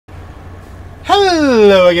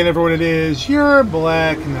Hello again, everyone. It is your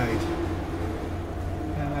Black Knight.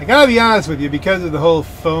 And I gotta be honest with you, because of the whole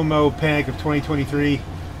FOMO panic of 2023,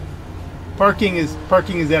 parking is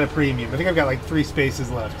at a premium. I think I've got like 3 spaces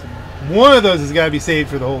left. One of those has got to be saved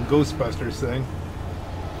for the whole Ghostbusters thing.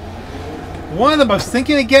 One of them I was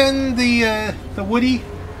thinking of getting the Woody.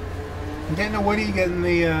 Getting a Woody, getting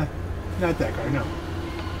the not that car, no.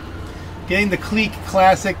 Getting the Clique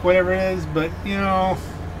Classic, whatever it is, but you know,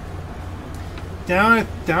 down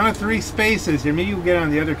at 3 spaces here. Maybe we'll get on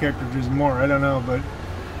the other characters. There's more. I don't know, but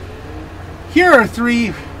here are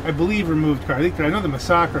 3, I believe, removed cars. I know the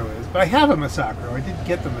Massacro is, but I have a Massacro. I did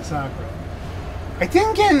get the Massacro. I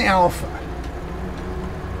didn't get an Alpha.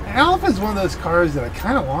 An Alpha is one of those cars that I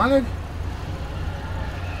kind of wanted.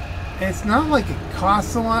 And it's not like it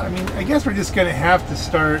costs a lot. I mean, I guess we're just going to have to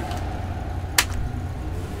start.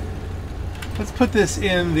 Let's put this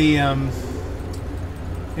in the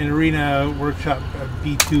in Arena Workshop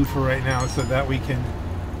B2 for right now, so that we can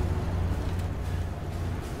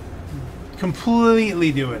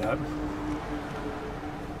completely do it up.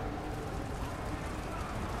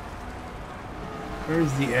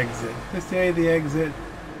 Where's the exit? This day, the exit.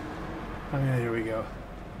 Oh yeah, here we go.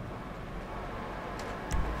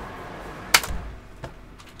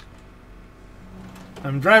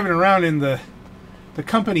 I'm driving around in the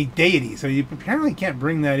company Deity, so you apparently can't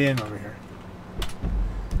bring that in over here.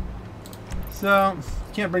 So,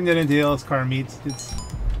 you can't bring that into the LS car meets. It's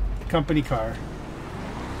a company car.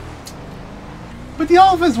 But the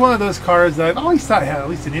Alpha is one of those cars that I've always thought had at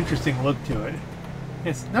least an interesting look to it.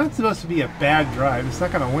 It's not supposed to be a bad drive. It's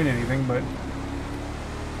not going to win anything, but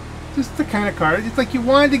just the kind of car. It's like you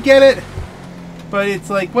wanted to get it, but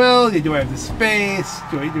it's like, well, do I have the space?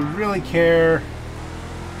 Do I really care?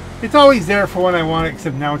 It's always there for when I want it,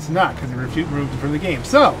 except now it's not, because they removed it from the game.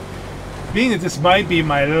 So, being that this might be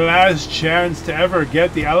my last chance to ever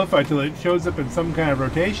get the Alpha until it shows up in some kind of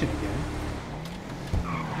rotation again.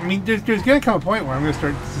 I mean, there's going to come a point where I'm going to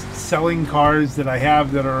start just selling cars that I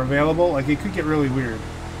have that are available. Like, it could get really weird.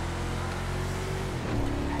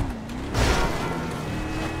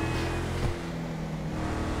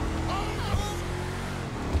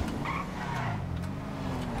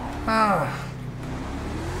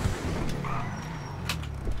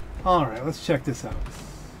 Alright, let's check this out.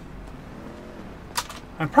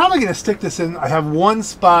 I'm probably going to stick this in. I have one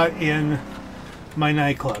spot in my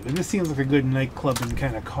nightclub, and this seems like a good nightclubbing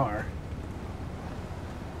kind of car.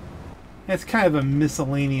 It's kind of a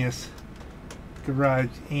miscellaneous garage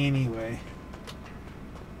anyway.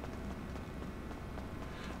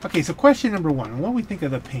 Okay, so question number 1. What do we think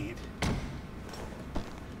of the paint?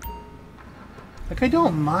 Like, I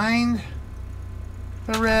don't mind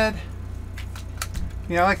the red.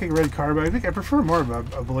 Yeah, I like a red car, but I think I prefer more of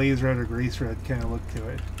a blaze red or grease red kind of look to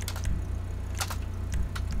it.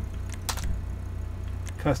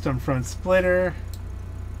 Custom front splitter.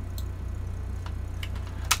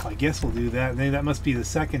 Well, I guess we'll do that. Then that must be the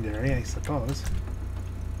secondary, I suppose.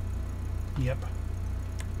 Yep.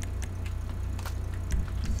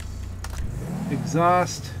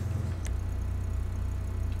 Exhaust.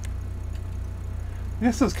 I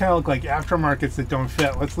guess those kind of look like aftermarkets that don't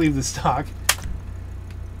fit. Let's leave the stock.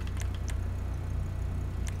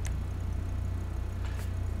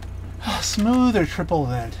 Smooth or triple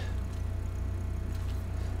vent?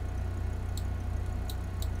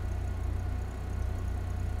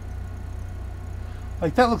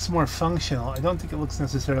 Like, that looks more functional. I don't think it looks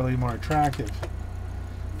necessarily more attractive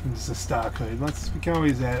than just a stock hood. We can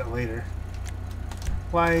always add it later.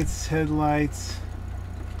 Lights, headlights.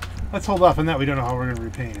 Let's hold off on that. We don't know how we're going to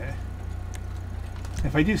repaint it.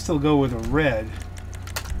 If I do still go with a red,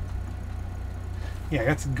 yeah,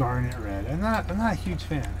 that's garnet red. I'm not a huge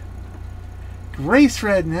fan. Race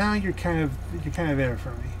red, now you're kind of there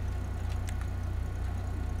for me.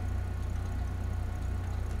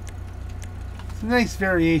 It's a nice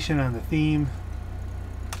variation on the theme.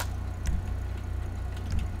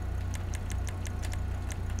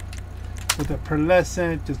 With a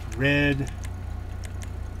pearlescent, just red.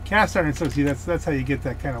 Cast iron, so see, that's how you get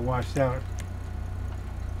that kind of washed out.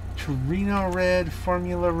 Torino red,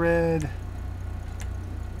 Formula red.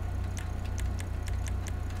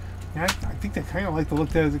 Yeah, I think they kind of like the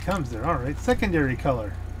look that as it comes there. Alright, secondary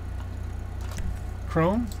color.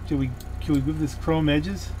 Chrome? Can we move this chrome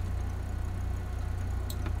edges?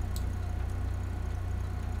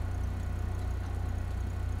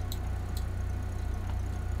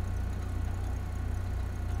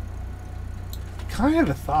 Kind of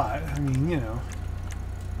a thought. I mean, you know.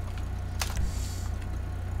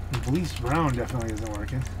 The bleached brown definitely isn't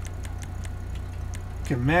working. You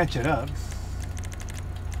can match it up.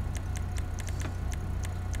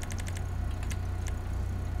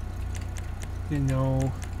 Didn't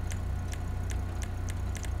know.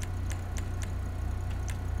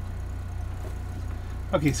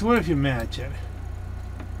 Okay, so what if you match it?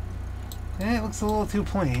 It looks a little too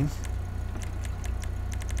plain.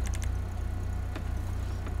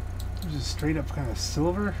 Just straight up kind of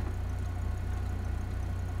silver.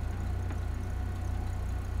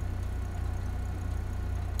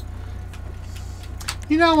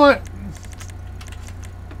 You know what?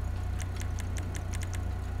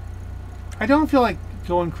 I don't feel like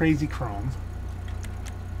going crazy chrome.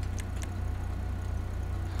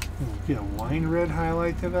 Get a wine red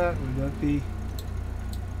highlight to that. Would that be?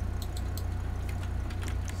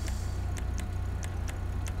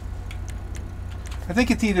 I think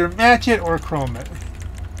it's either match it or chrome it.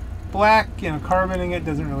 Black, you know, carboning it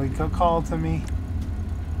doesn't really call to me.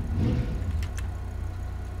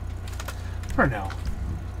 For now.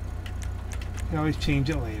 You can always change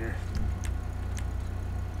it later.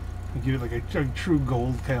 Give it like a true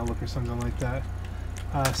gold kind of look or something like that.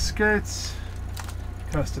 Skirts.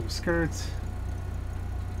 Custom skirts.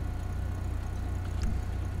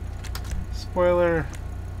 Spoiler.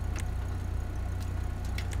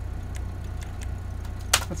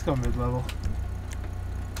 Let's go mid-level.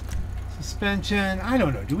 Suspension. I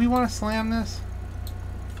don't know. Do we want to slam this?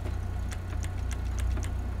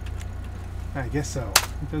 I guess so.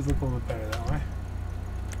 It does look a little bit better that way.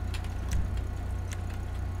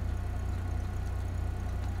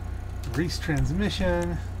 Race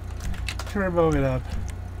transmission. Turbo it up.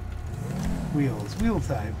 Wheels. Wheel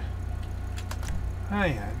type.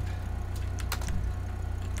 High-end.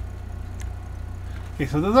 Okay,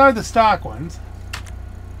 so those are the stock ones.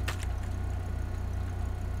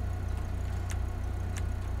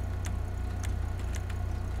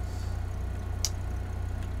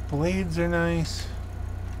 Blades are nice.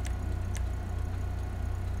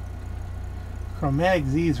 Chromatic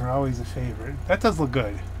Z's are always a favorite. That does look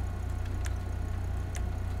good.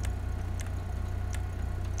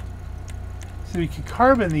 So we could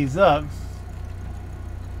carbon these up.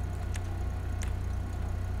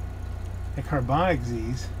 Like carbonic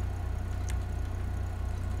Z's.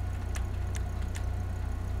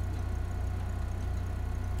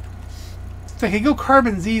 So I could go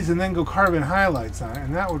carbon Z's and then go carbon highlights on it,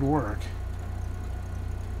 and that would work.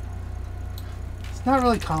 It's not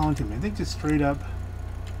really calling to me. I think just straight up.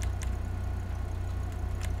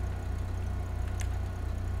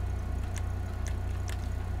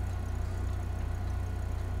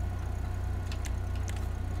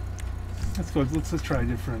 Let's try a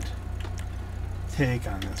different take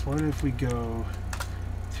on this. What if we go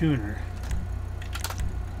tuner?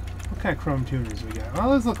 What kind of chrome tuners we got? Well,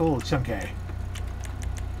 those look a little chunky. Like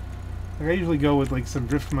I usually go with like some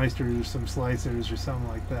Driftmeisters or some slicers or something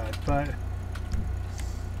like that, but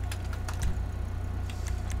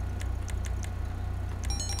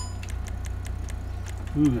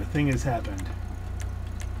ooh, the thing has happened.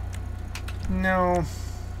 No.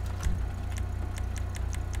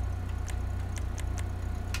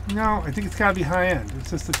 No, I think it's gotta be high end.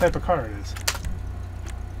 It's just the type of car it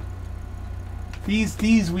is.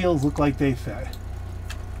 These wheels look like they fit.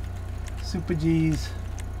 Super G's.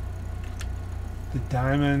 The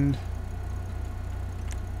Diamond.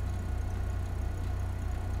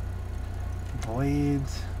 The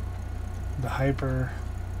Blades. The Hyper.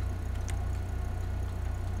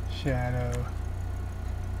 Shadow.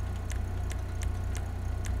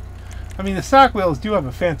 I mean, the stock wheels do have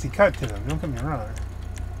a fancy cut to them, don't get me wrong.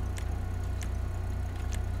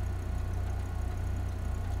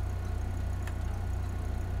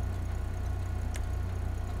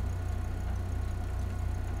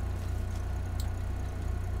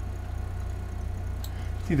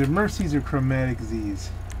 Either Mercies or Chromatic Z's.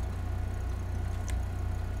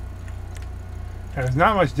 There's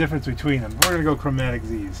not much difference between them. We're going to go Chromatic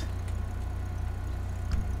Z's.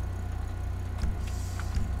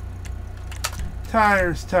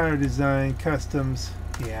 Tires, tire design, customs,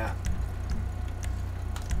 yeah.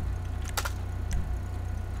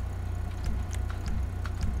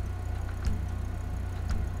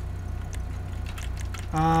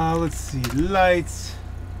 Let's see, lights.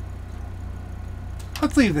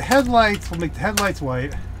 Let's leave the headlights. We'll make the headlights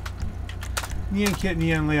white. Neon kit,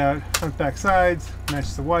 neon layout, front, back, sides.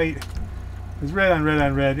 Match the white. There's red on red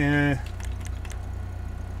on red.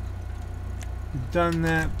 We've done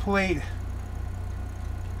that. Plate.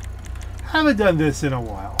 Haven't done this in a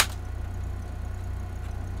while.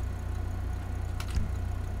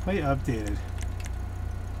 Plate updated.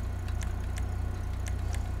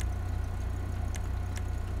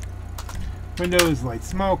 Windows, light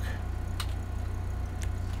smoke.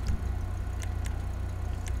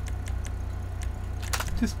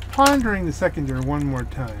 Just pondering the secondary one more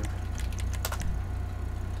time.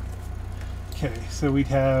 Okay, so we'd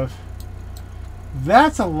have...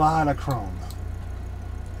 That's a lot of chrome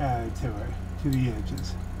added to it, to the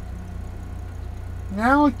edges.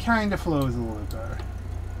 Now it kind of flows a little bit better.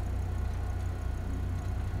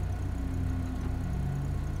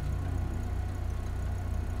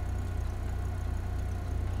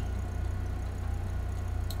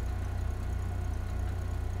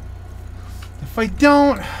 If I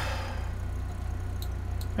don't...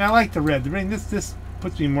 I like the red. This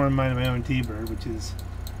puts me more in mind of my own T-Bird, which is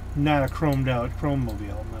not a chromed out chrome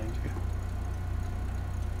mobile, mind you.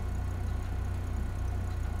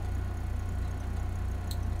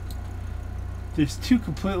 There's two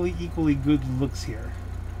completely equally good looks here.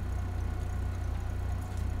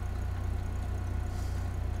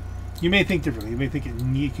 You may think differently. You may think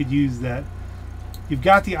you could use that. You've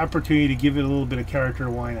got the opportunity to give it a little bit of character.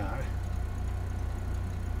 Why not?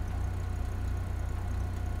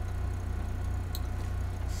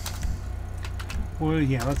 Well,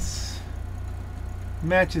 yeah, let's...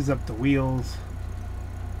 Matches up the wheels.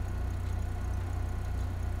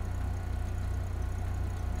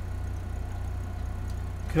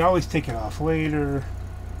 Could always take it off later.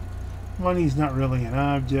 Money's not really an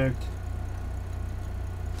object.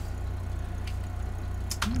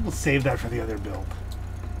 We'll save that for the other build.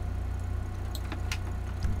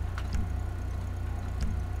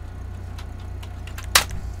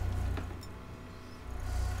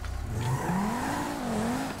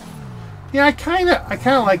 Yeah, I kind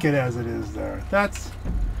of like it as it is there. That's,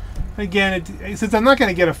 again, since I'm not going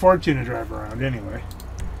to get a fortune to drive around anyway.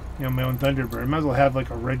 You know, my own Thunderbird. I might as well have like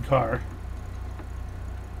a red car.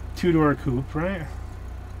 Two-door coupe, right?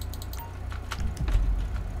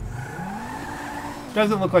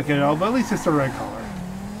 Doesn't look like it at all, but at least it's the red color.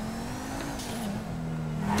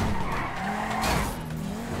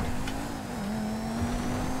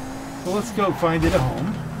 So let's go find it a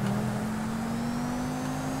home.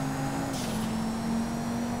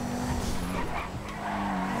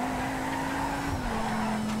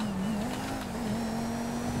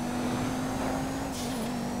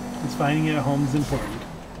 Finding it at home is important.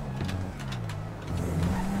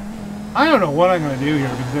 I don't know what I'm going to do here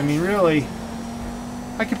because, I mean, really,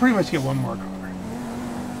 I could pretty much get one more car.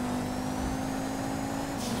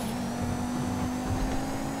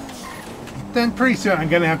 Then pretty soon I'm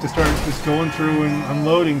going to have to start just going through and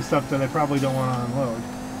unloading stuff that I probably don't want to unload.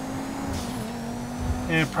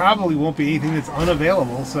 And it probably won't be anything that's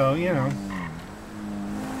unavailable, so, you know.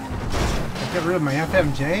 I'll get rid of my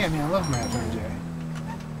FMJ. I mean, I love my FMJ.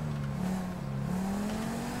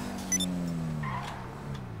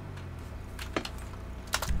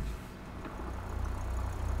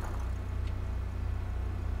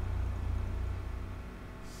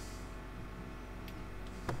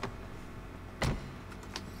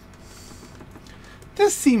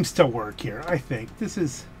 This seems to work here, I think. This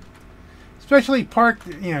is, especially parked,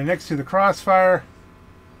 you know, next to the Crossfire.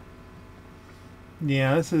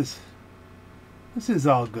 Yeah, this is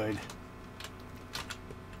all good.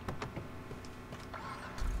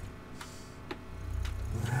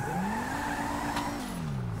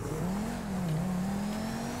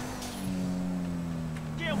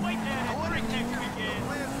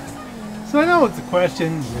 So I know it's a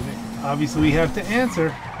question that obviously we have to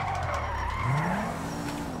answer.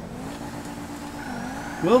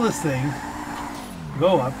 Will this thing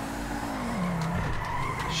go up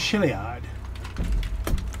Chiliad?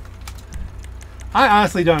 I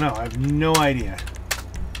honestly don't know. I have no idea.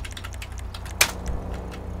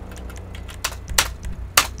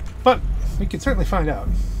 But we can certainly find out.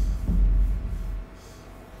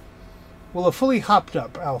 Will a fully hopped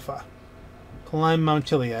up Alpha climb Mount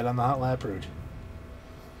Chiliad on the hot lap route?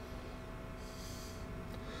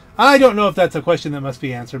 I don't know if that's a question that must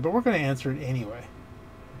be answered, but we're going to answer it anyway.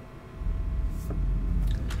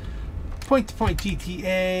 Point-to-point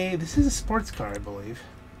GTA. This is a sports car, I believe.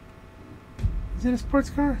 Is it a sports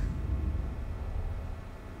car?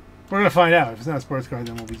 We're going to find out. If it's not a sports car,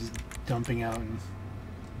 then we'll be just dumping out. And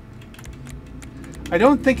I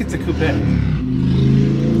don't think it's a coupe.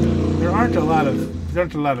 There aren't a lot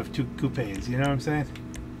of two coupes, you know what I'm saying?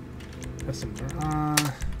 That's some,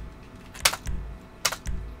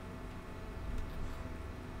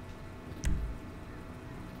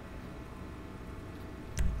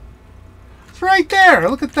 it's right there!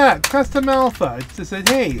 Look at that! Custom Alpha. It just said,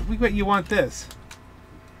 hey, we bet you want this.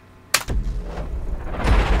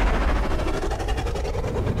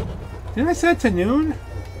 Didn't I set it to noon?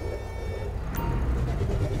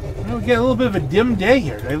 We get a little bit of a dim day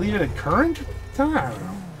here. Did I leave it at current time? I don't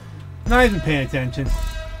know. Not even paying attention.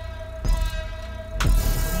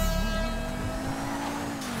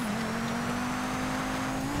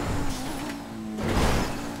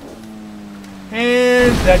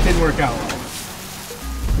 That didn't work out well.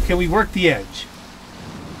 Okay, we worked the edge.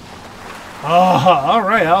 Oh, all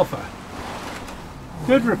right, Alpha.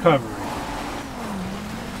 Good recovery.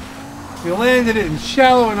 We landed it in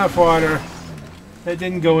shallow enough water that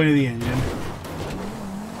didn't go into the engine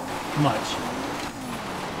much.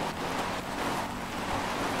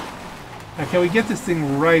 Now, can we get this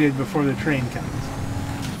thing righted before the train comes?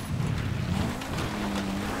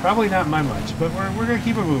 Probably not by much, but we're going to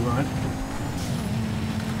keep a move on.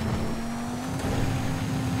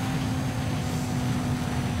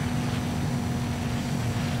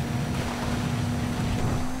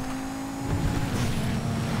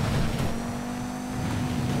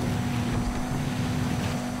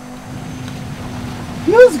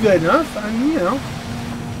 Feels good enough. I mean, you know.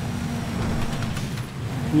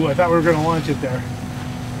 Ooh, I thought we were going to launch it there.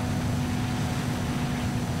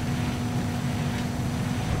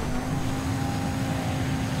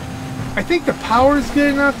 I think the power is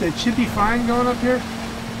good enough that it should be fine going up here.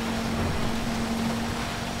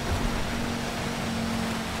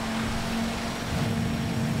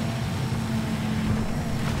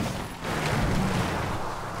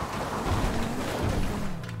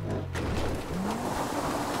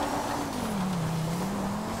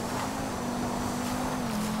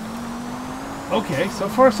 Okay, so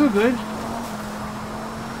far so good.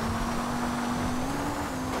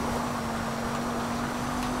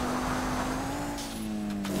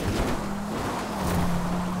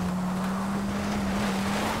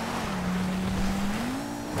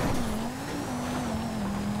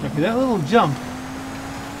 Okay, that little jump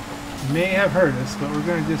may have hurt us, but we're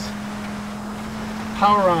going to just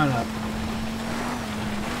power on up.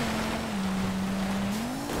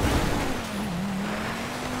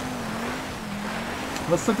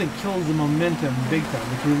 Unless something kills the momentum big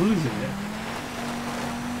time, if we're losing it.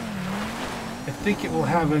 I think it will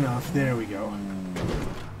have enough. There we go.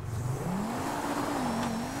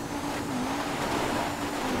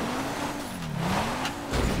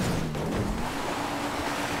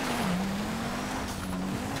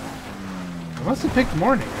 I must have picked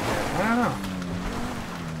morning again. I don't know.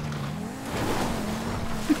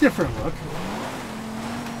 It's a different look.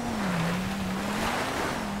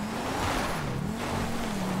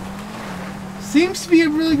 Seems to be a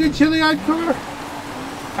really good Chiliad car.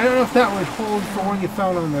 I don't know if that would hold for when you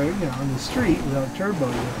found on the on the street without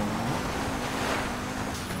turbos.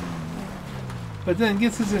 But then, I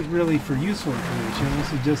guess this isn't really for useful information.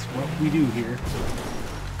 This is just what we do here.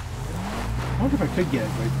 I wonder if I could get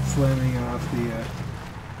it by slamming it off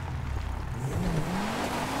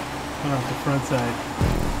the front side.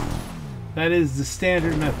 That is the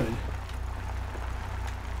standard method.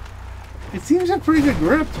 It seems a pretty good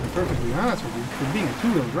grip, to be perfectly honest with you, for being a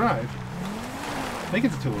two-wheel drive. I think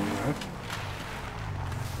it's a two-wheel drive.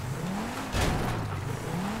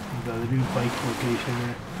 The new bike location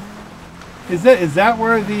there. Is that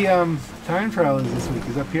where the time trial is this week?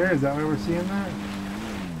 Is up here? Is that where we're seeing that?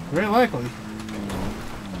 Very likely.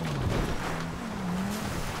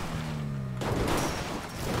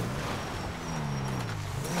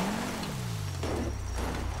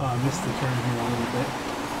 Oh, I missed the turn here a little bit.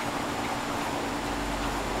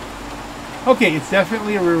 Okay, it's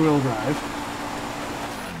definitely a rear-wheel drive.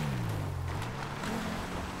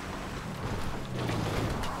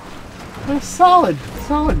 A solid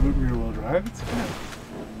rear-wheel drive. It's good.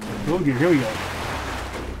 Oh dear, here we go.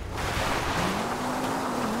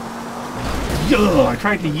 Ugh, I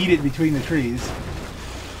tried to yeet it between the trees.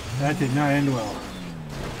 That did not end well.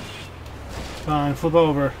 Come on, flip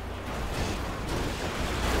over.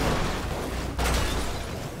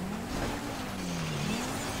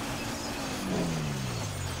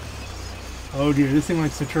 Oh dear, this thing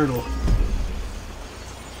likes to turtle.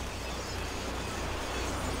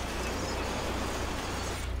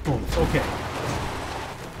 Oh, okay.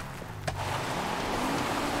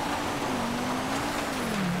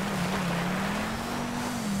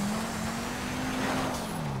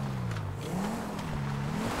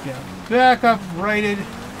 Yeah, back up, righted.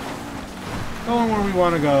 Going where we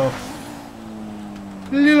want to go.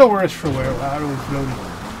 A little worse for wear. Wow, it was floating.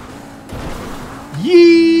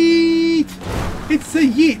 Yeet! It's a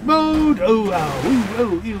yeet mode! Oh, ow, ooh,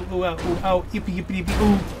 oh, ew, oh, ow, oh, ow, yippee, yippee, yippee,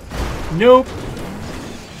 ooh. Nope.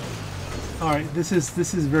 Alright, this is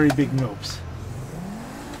very big nopes.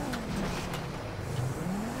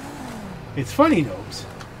 It's funny nopes.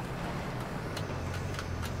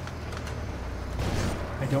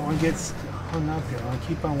 I don't want to get hung up here. I want to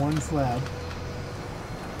keep on one slab.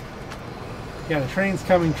 Yeah, the train's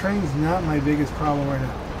coming. Train's not my biggest problem right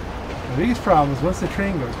now. The biggest problem is once the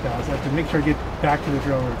train goes past, I have to make sure I get back to the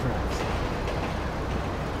railroad tracks.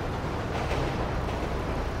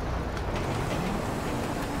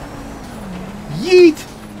 Yeet!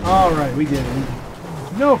 Alright, we did it.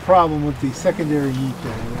 No problem with the secondary yeet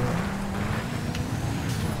there.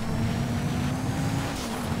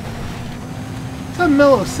 It's a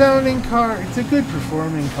mellow sounding car. It's a good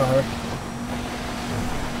performing car.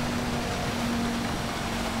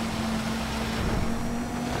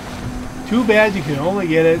 Too bad you can only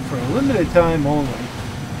get it for a limited time only.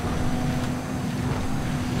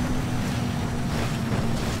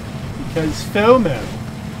 Because FOMO.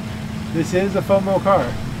 This is a FOMO car.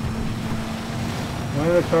 One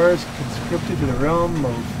of the cars conscripted to the realm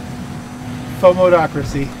of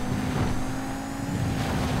FOMOdocracy.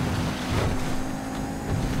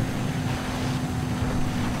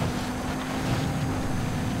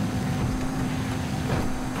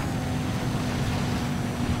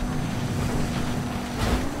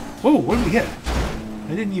 Whoa, what did we hit?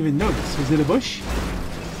 I didn't even notice. Was it a bush?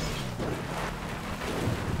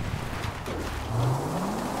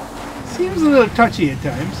 Seems a little touchy at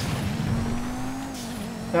times.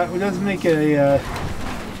 That does make it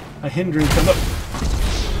a hindrance. Look.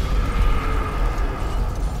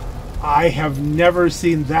 I have never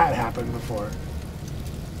seen that happen before.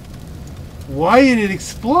 Why did it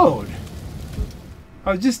explode?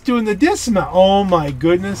 I was just doing the dismount. Oh my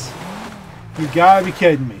goodness. You gotta be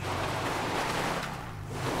kidding me.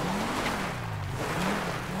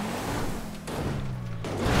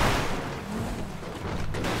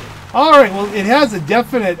 Alright, well, it has a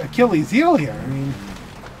definite Achilles heel here. I mean,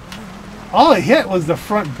 all it hit was the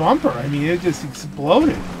front bumper. I mean, it just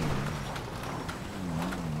exploded.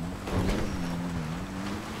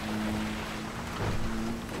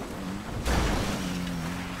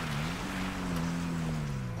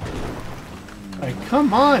 Like,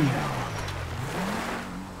 come on now.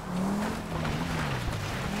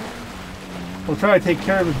 We'll try to take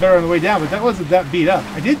care of it better on the way down, but that wasn't that beat up.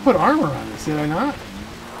 I did put armor on this, did I not?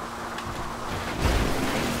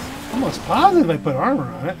 Almost positive I put armor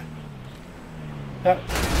on it. That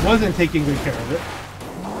wasn't taking good care of it.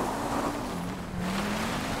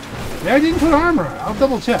 Yeah, I didn't put armor on it. I'll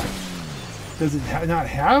double check. Does it not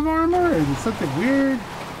have armor? Or is it something weird?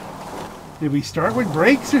 Did we start with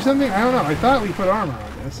brakes or something? I don't know. I thought we put armor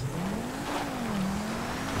on this.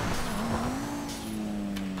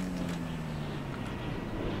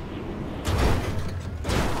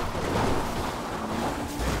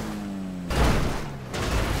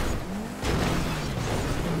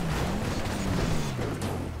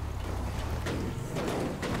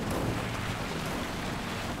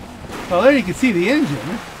 Well, there you can see the engine.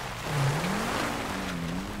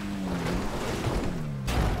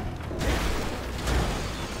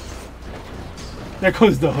 There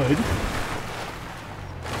goes the hood.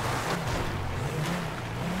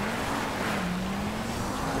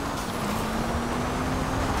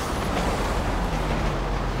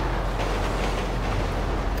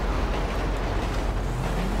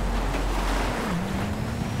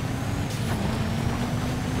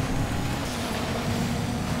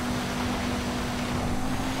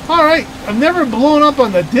 Alright, I've never blown up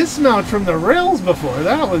on the dismount from the rails before.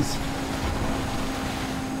 That was...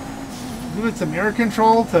 Doing some air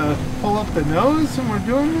control to pull up the nose when we're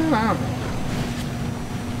doing that? I don't know.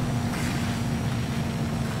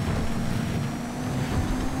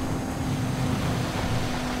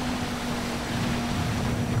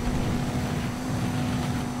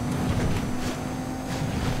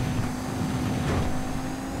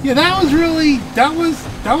 Yeah, that was really... That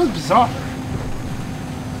was bizarre.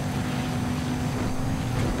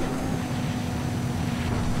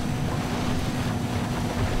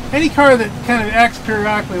 Any car that kind of acts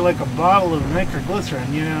periodically like a bottle of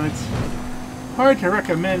nitroglycerin, you know, it's hard to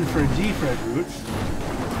recommend for a G-Fred route.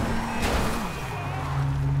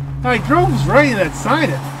 I drove right in that sign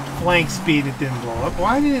at flank speed, it didn't blow up.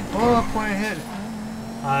 Why did it blow up when I hit?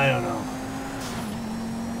 I don't know.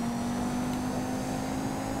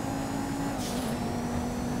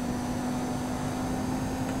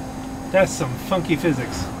 That's some funky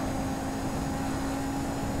physics.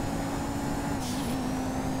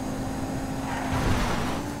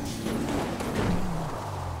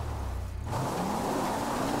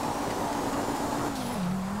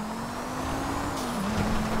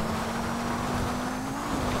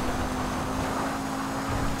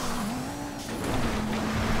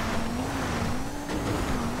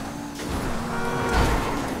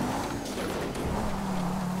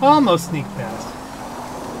 Almost sneaked past.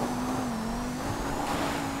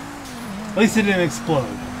 At least it didn't explode.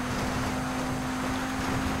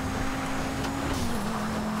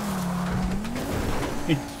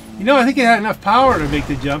 You know, I think it had enough power to make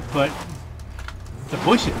the jump, but the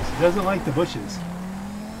bushes. It doesn't like the bushes.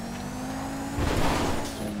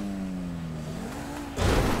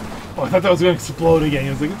 Oh, I thought that was going to explode again. He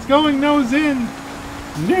was like, it's going nose in.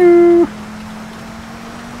 No.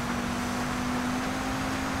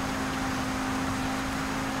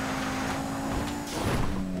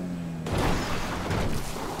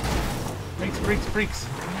 Brakes.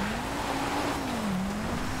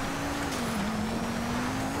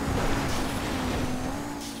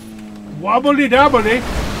 Wobbly dobbly.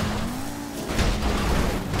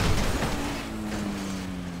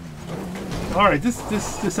 Alright,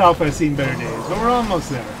 this Alpha has seen better days, but we're almost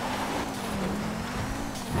there.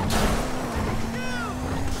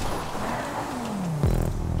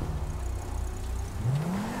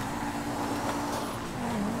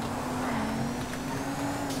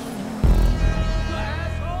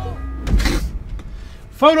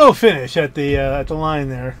 Photo finish at the line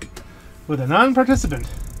there with a non-participant.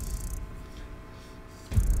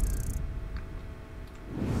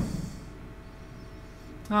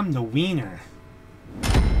 I'm the wiener.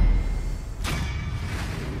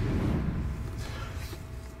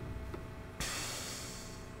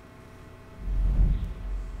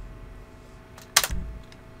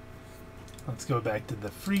 Let's go back to the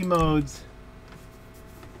free modes.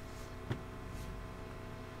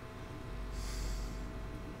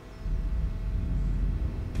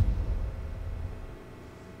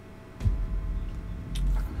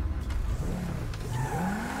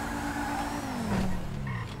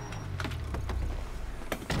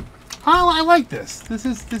 Oh, I like this. This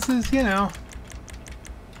is, you know,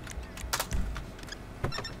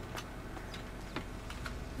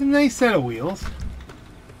 a nice set of wheels.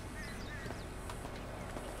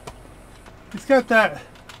 It's got that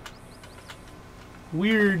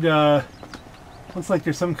weird, looks like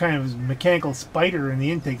there's some kind of mechanical spider in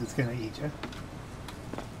the intake that's going to eat you.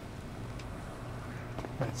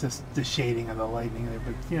 That's just the shading of the lightning there,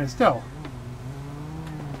 but, you know, still.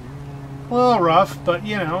 A little rough, but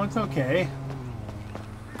you know, it's okay.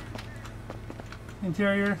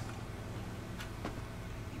 Interior.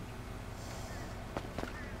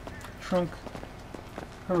 Trunk.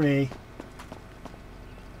 Hooray.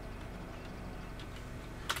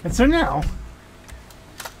 And so now,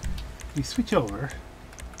 we switch over.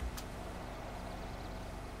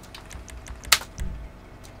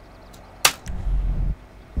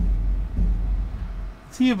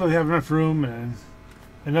 See if we have enough room and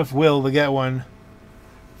enough will to get one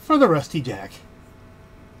for the Rusty Jack.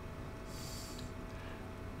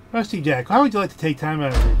 Rusty Jack, how would you like to take time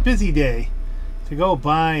out of your busy day to go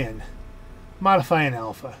buy and modify an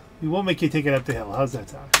Alpha? We won't make you take it up the hill. How's that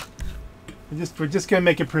sound? We're just gonna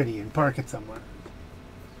make it pretty and park it somewhere.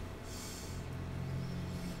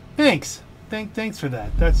 Thanks. Thanks for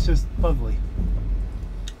that. That's just lovely.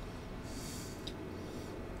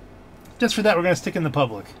 Just for that, we're gonna stick in the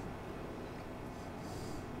public.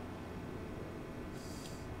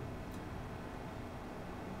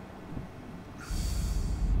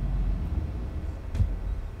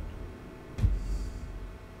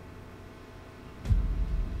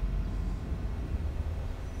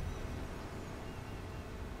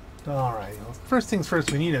 Alright, well, first things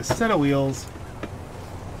first, we need a set of wheels.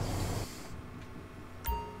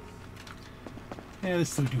 Yeah,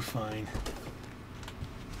 this will do fine.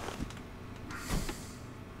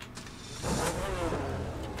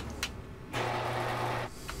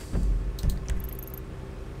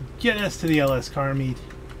 Get us to the LS car meet.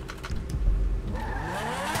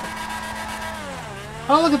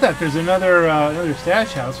 Oh, look at that! There's another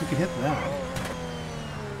stash house. We could hit that.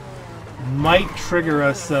 Might trigger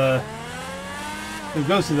us. If it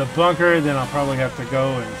goes to the bunker, then I'll probably have to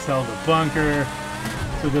go and sell the bunker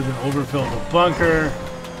so it doesn't overfill the bunker.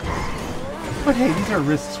 But hey, these are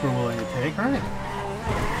risks we're willing to take, right?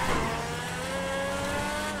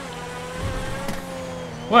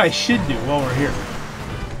 What I should do while we're here,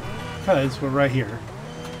 because we're right here,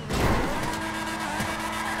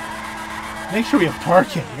 make sure we have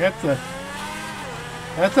parking. That's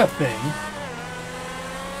a thing.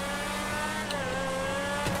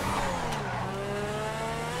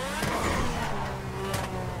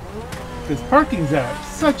 Because parking's at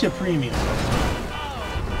such a premium.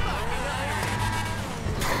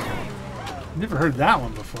 Never heard that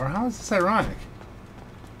one before. How is this ironic?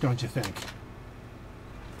 Don't you think?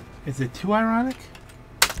 Is it too ironic?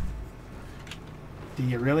 Do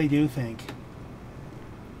you really do think?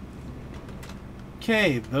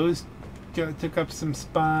 Okay, those took up some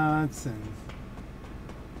spots and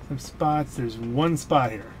some spots. There's one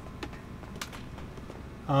spot here.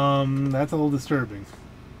 That's a little disturbing.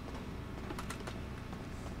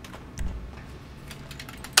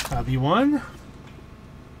 V1.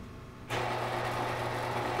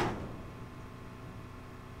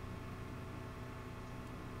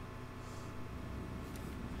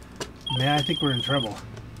 man, I think we're in trouble.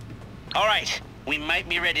 All right, we might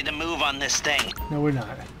be ready to move on this thing. No, we're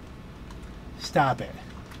not. Stop it.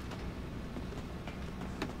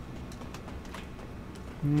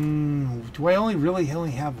 Do I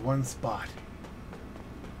only have one spot?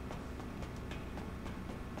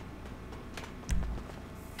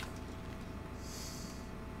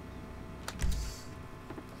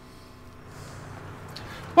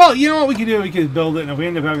 Well, you know what we could do? We could build it, and if we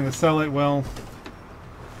end up having to sell it, well,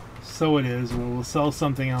 so it is. We'll sell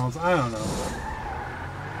something else. I don't know.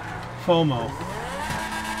 FOMO.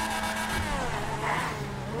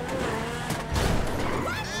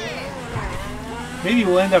 Maybe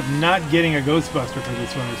we'll end up not getting a Ghostbuster for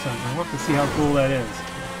this one or something. We'll have to see how cool that is.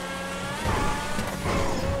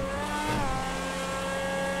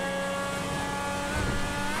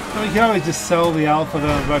 So we can always just sell the Alpha that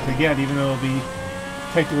I'm about to get, even though it'll be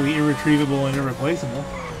technically irretrievable and irreplaceable.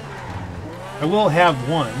 I will have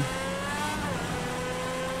one.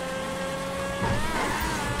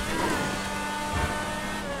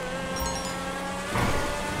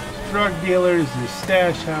 There's drug dealers, there's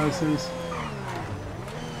stash houses.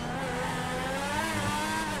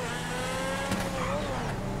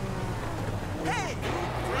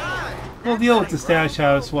 We'll deal with the stash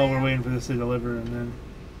house while we're waiting for this to deliver, and then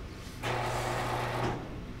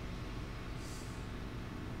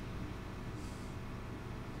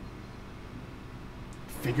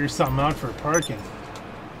figure something out for parking.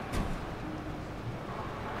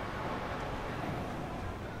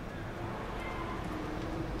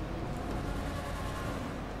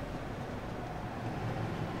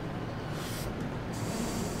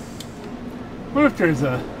 What if there's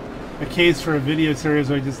a case for a video series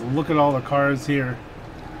where I just look at all the cars here?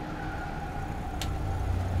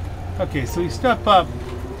 Okay, so we step up,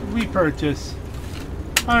 we purchase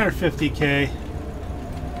 150K.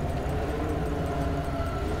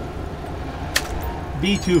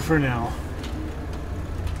 B2 for now.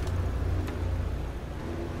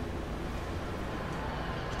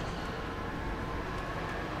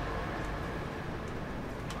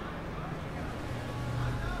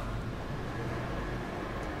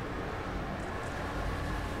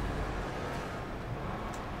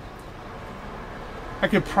 I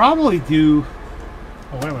could probably do...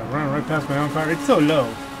 Oh, wait a minute, running right past my own car. It's so low.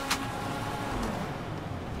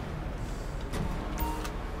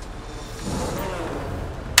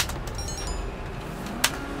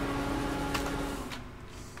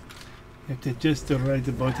 You have to just right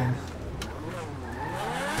the button.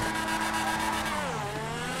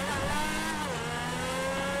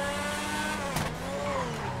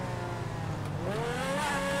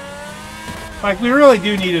 Like, we really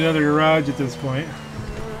do need another garage at this point.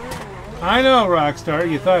 I know, Rockstar.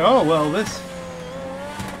 You thought, oh well, this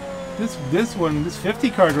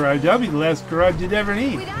 50 car garage, that'll be the last garage you'd ever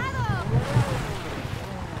need.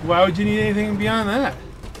 Why would you need anything beyond that?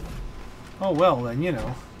 Oh well, then, you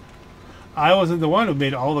know, I wasn't the one who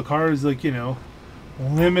made all the cars, like, you know,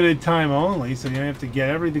 limited time only, so you don't have to get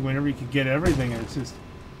everything whenever you could get everything. It's just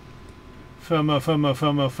FOMO, FOMO,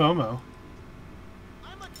 FOMO, FOMO.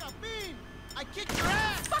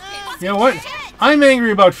 You know what? I'm angry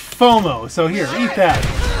about FOMO, so here, eat that.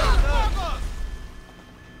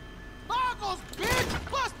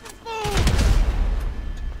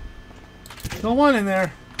 Still one in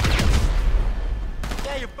there.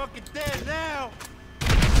 Yeah, you're fucking dead now.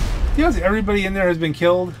 You know, everybody in there has been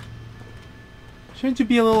killed. Shouldn't you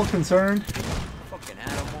be a little concerned? Fucking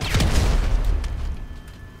animal.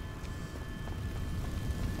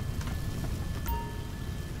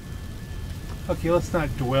 Okay, let's not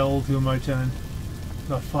dwell too much on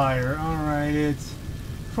the fire. Alright, it's...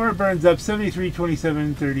 Before it burns up, 73,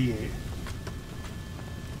 27, 38.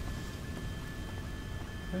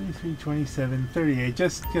 73, 27, 38.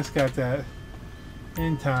 Just got that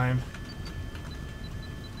in time.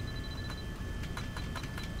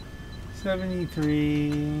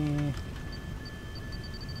 73...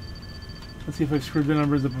 Let's see if I've screwed the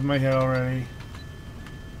numbers up in my head already.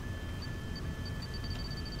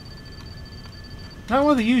 Not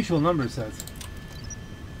what the usual number says.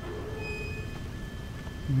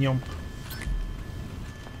 Yump.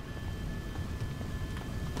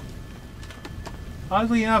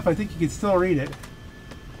 Oddly enough, I think you can still read it.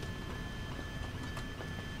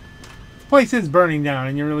 The place is burning down,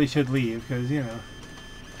 and you really should leave, because, you know.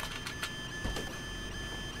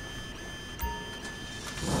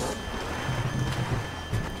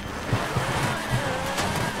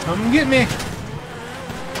 Come get me!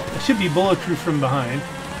 Should be bulletproof from behind.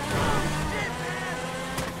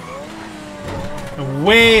 And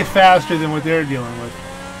way faster than what they're dealing with.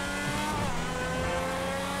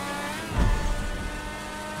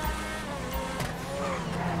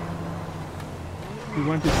 We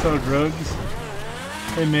want to sell drugs.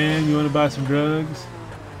 Hey man, you want to buy some drugs?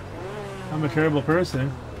 I'm a terrible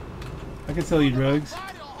person. I can sell you drugs.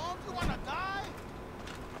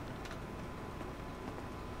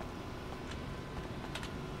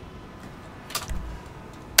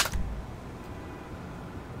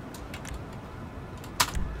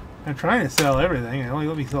 I'm trying to sell everything. They only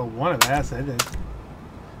let me sell one of acid.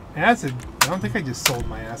 Acid? I don't think I just sold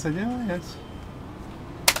my acid, did I? That's...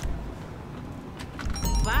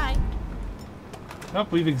 Bye. Oh,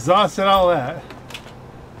 we've exhausted all that.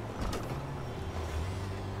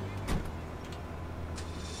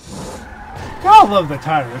 God, I love the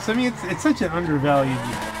Tyrus. I mean, it's such an undervalued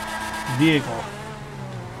vehicle.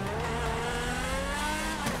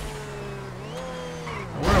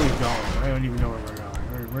 Where are we going? I don't even know where we're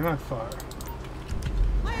going. We're not far.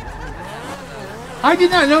 I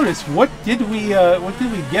did not notice. What did we get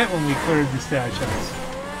when we cleared the stash house?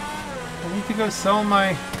 I need to go sell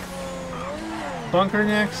my bunker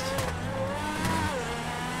next.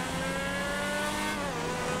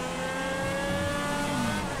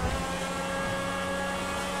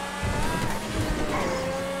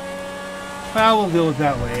 Well, we'll deal with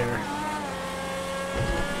that later.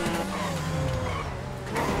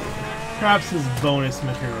 Perhaps as bonus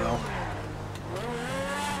material.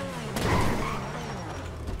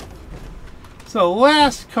 So,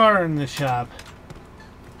 last car in the shop.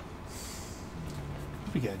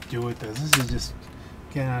 What we gotta do with this? This is just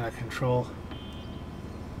getting out of control.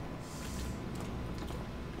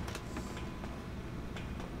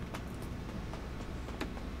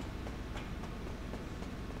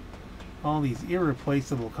 All these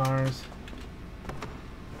irreplaceable cars.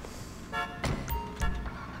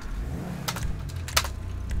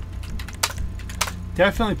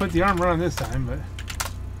 Definitely put the armor on this time, but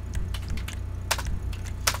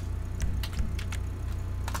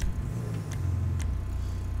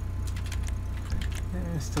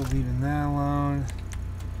still leaving that alone.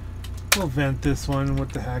 We'll vent this one.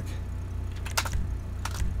 What the heck?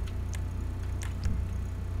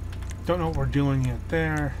 Don't know what we're doing yet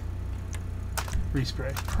there.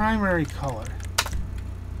 Respray. Primary color.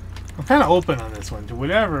 I'm kind of open on this one to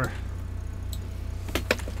whatever.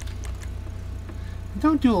 I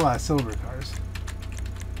don't do a lot of silver cars.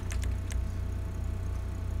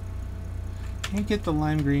 Can't get the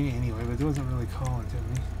lime green anyway, but it wasn't really calling to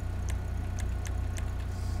me.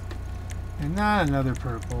 And not another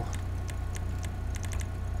purple.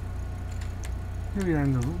 Here we are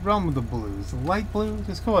in the realm of the blues. The light blue?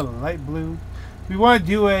 Just go with a light blue. We want to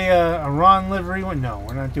do a Ron livery one? No,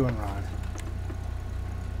 we're not doing Ron.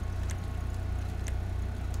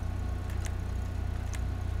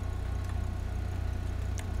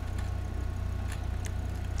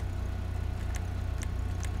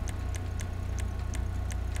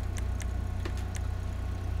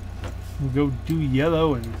 We'll go do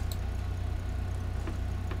yellow and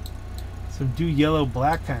some do yellow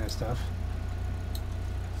black kind of stuff.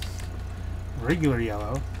 Regular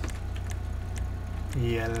yellow.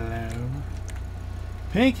 Yellow.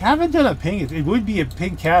 Pink? Haven't done a pink. It would be a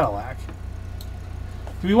pink Cadillac.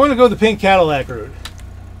 Do we want to go the pink Cadillac route?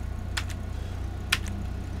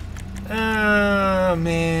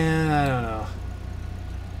 Man, I don't know.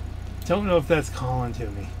 Don't know if that's calling to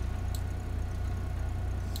me.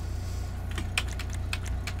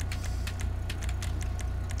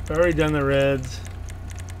 I've already done the reds.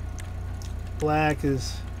 Black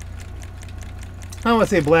is... I don't want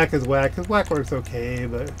to say black is whack, because black works okay,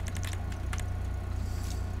 but...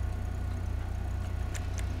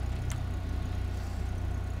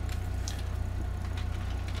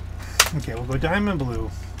 Okay, we'll go diamond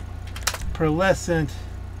blue. Pearlescent.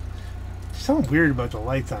 There's something weird about the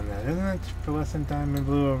lights on that, isn't it? Pearlescent diamond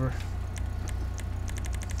blue over...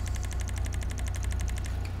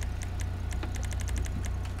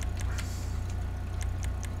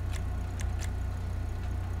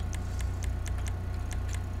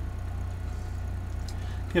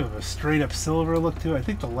 Give it a straight up silver look to it. I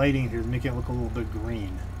think the lighting here is making it look a little bit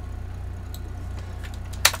green.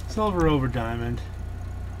 Silver over diamond.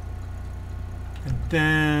 And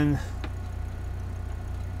then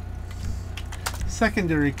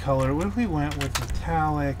secondary color. What if we went with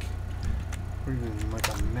metallic or even like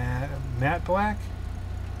a matte black?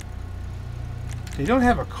 They don't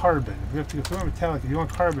have a carbon. We have to go for metallic if you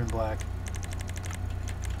want carbon black.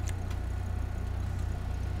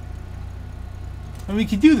 And we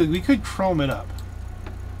could do that. We could chrome it up.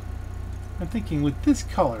 I'm thinking with this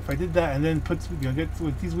color, if I did that and then put, get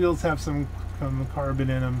with these wheels have some carbon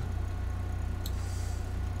in them,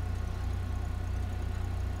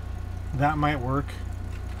 that might work.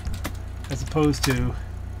 As opposed to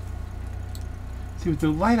See, with the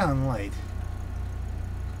light on light.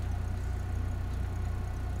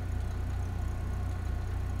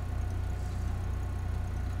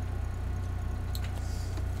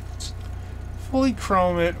 Fully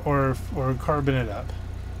chrome it or carbon it up.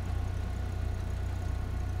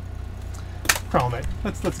 Chrome it.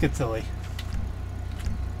 Let's get silly.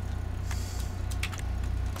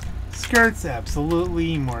 Skirts,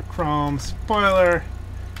 absolutely. More chrome. Spoiler,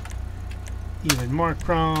 even more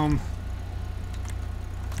chrome.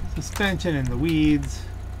 Suspension in the weeds.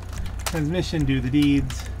 Transmission, do the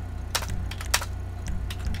deeds.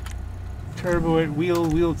 Turbo it,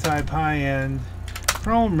 wheel type, high end.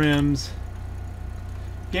 Chrome rims.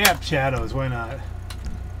 Gap shadows, why not?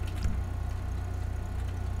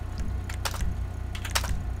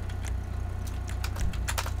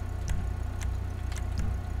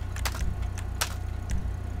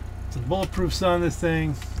 Some bulletproofs on this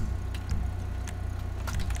thing.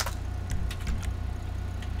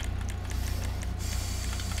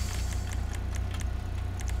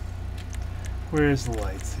 Where's the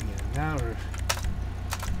lights again? Now we're...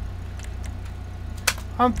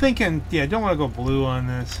 I'm thinking, yeah, I don't want to go blue on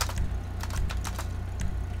this.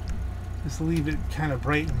 Just leave it kind of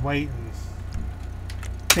bright and white and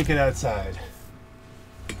take it outside.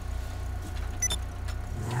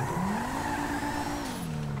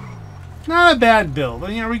 Not a bad build.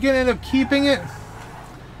 You know, are we going to end up keeping it?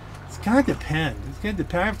 It's going to depend. It's going to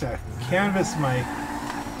depend. I have to canvass my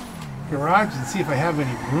garage and see if I have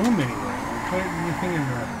any room anywhere. I'll put anything in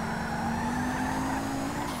the...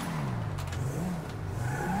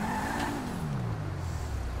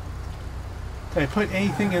 Did I put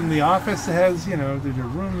anything in the office that has, you know, there's a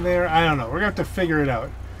room there? I don't know. We're going to have to figure it out.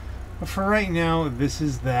 But for right now, this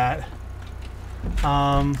is that.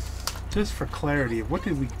 Just for clarity, what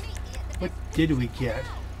did we get?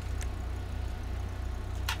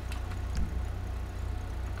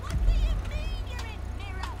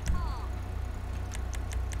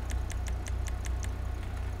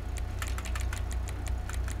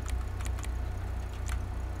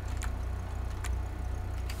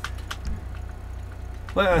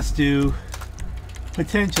 Let us do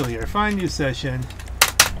potentially here. Find new session.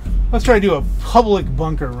 Let's try to do a public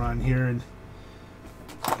bunker run here. And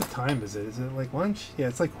what time is it? Is it like lunch? Yeah,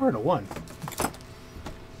 it's like 1:45.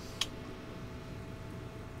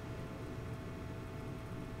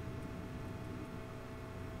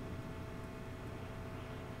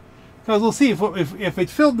 Because we'll see if it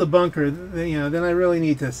filled the bunker, then, you know, then I really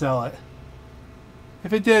need to sell it.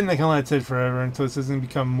 If it didn't, I can let it sit forever until this doesn't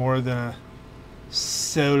become more than a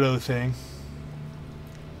solo thing.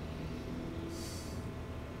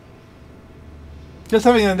 Just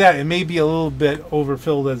something like that. It may be a little bit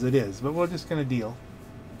overfilled as it is, but we're just going to deal.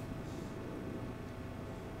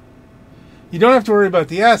 You don't have to worry about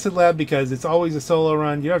the acid lab because it's always a solo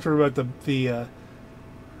run. You don't have to worry about the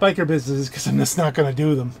biker businesses because I'm just not going to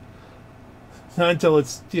do them. Not until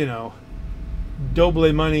it's, you know,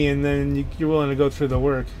 double money and then you're willing to go through the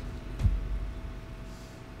work.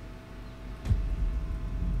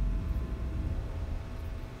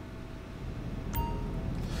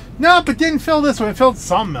 Nope, it didn't fill this one. It filled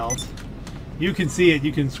something else. You can see it.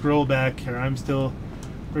 You can scroll back here. I'm still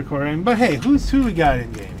recording. But hey, who we got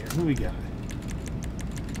in game here? Who we got?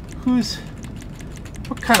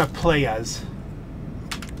 What kind of players?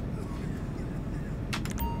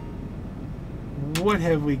 What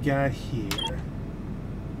have we got here?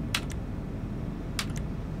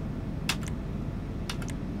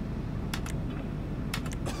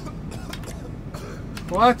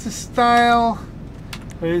 Lots of style.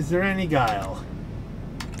 But is there any guile?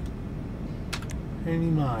 Any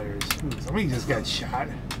modders? Ooh, somebody just got shot.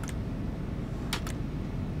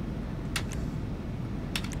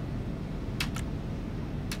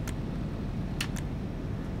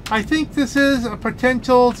 I think this is a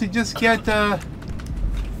potential to just get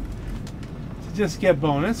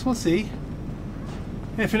bonus. We'll see.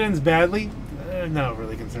 If it ends badly, not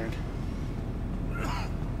really concerned.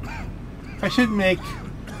 I should make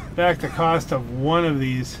back the cost of one of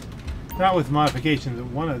these, not with modifications, but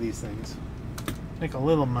one of these things. Make a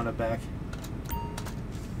little money back.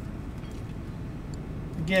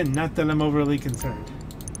 Again, not that I'm overly concerned.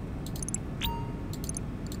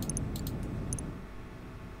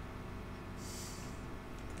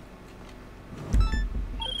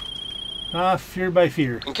 Fear by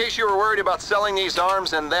fear. In case you were worried about selling these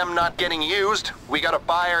arms and them not getting used, we got a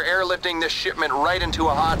buyer airlifting this shipment right into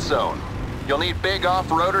a hot zone. You'll need big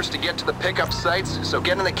off-roaders to get to the pickup sites, so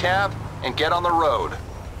get in the cab and get on the road.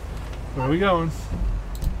 Where are we going?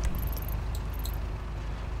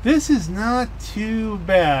 This is not too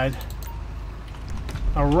bad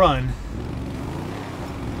a run.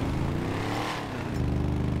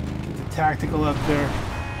 tactical up there.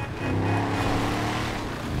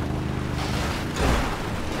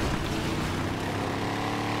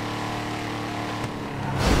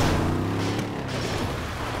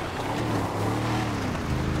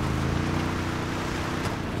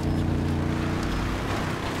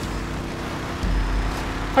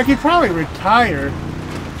 I could probably retire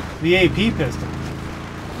the AP pistol,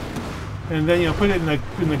 and then put it in the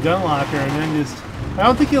gun locker, and then just. I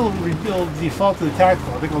don't think it'll default to the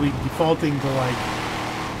tactical. I think it'll be defaulting to like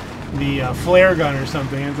the flare gun or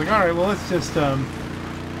something. And it's like, all right, well, let's just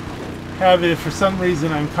have it. If for some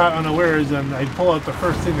reason I'm caught unawares, and I pull out the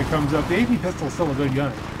first thing that comes up. The AP pistol is still a good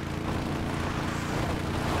gun.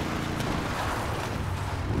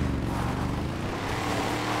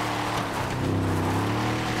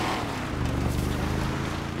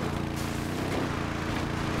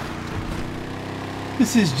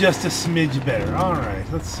 This is just a smidge better.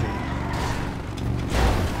 Alright, let's see.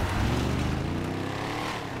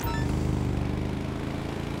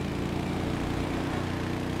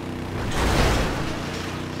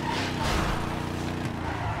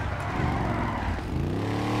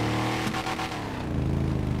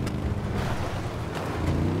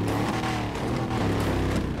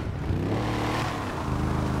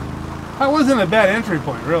 That wasn't a bad entry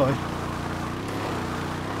point, really.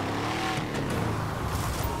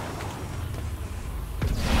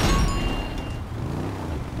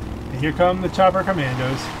 Here come the chopper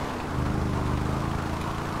commandos.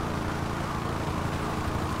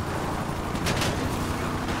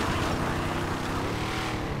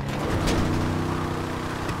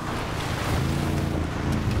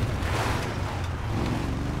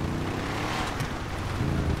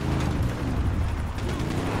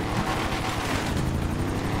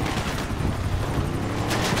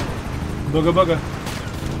 Booga booga.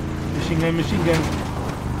 Machine gun, machine gun.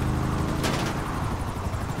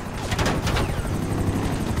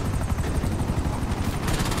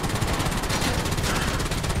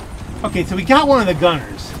 Okay, so we got one of the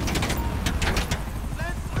gunners.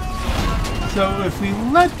 So if we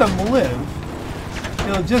let them live,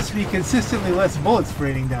 it'll just be consistently less bullets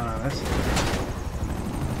raining down on us.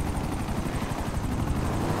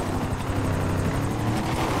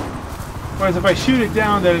 Whereas if I shoot it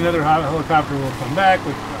down, then another helicopter will come back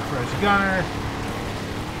with a fresh gunner.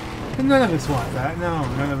 And none of us want that. No,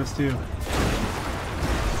 none of us do.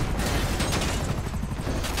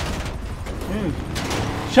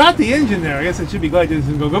 Shot the engine there. I guess it should be glad it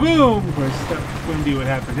doesn't go boom. Of course, that wouldn't be what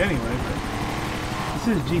happened anyway. But this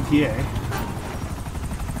is GTA.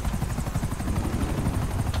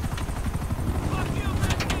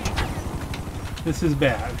 This is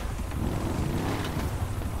bad.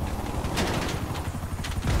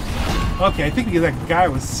 Okay, I think because that guy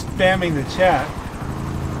was spamming the chat,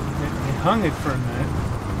 it hung it for a minute.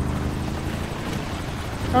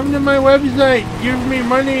 Come to my website. Give me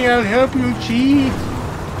money. I'll help you cheat.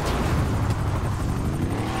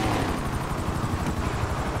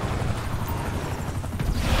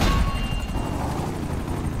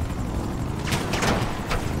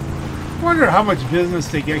 I wonder how much business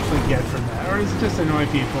they actually get from that, or is it just annoy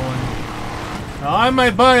people? And, well, I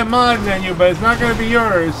might buy a mod menu, but it's not going to be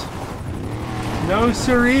yours. No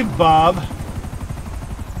siree, Bob.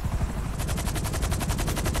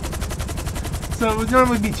 So it would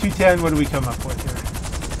normally be 210. What do we come up with here?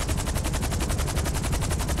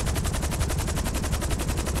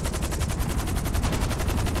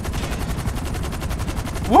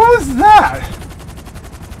 What was that?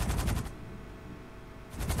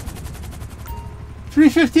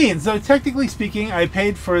 315. So technically speaking, I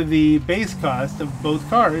paid for the base cost of both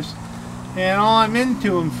cars, and all I'm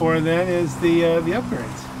into them for then is the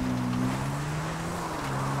upgrades,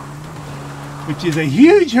 which is a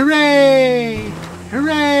huge hooray!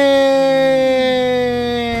 Hooray!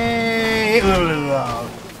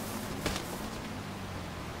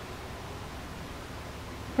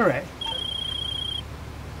 Hooray!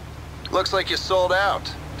 Looks like you sold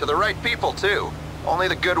out. To the right people, too. Only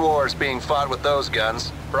the good wars being fought with those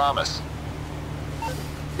guns. Promise.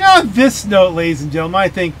 On this note, ladies and gentlemen, I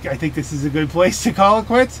think this is a good place to call it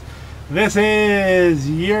quits. This is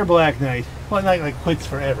your Black Knight. Well, not like quits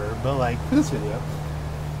forever, but like for this video.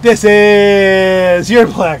 This is your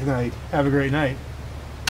Black Knight. Have a great night.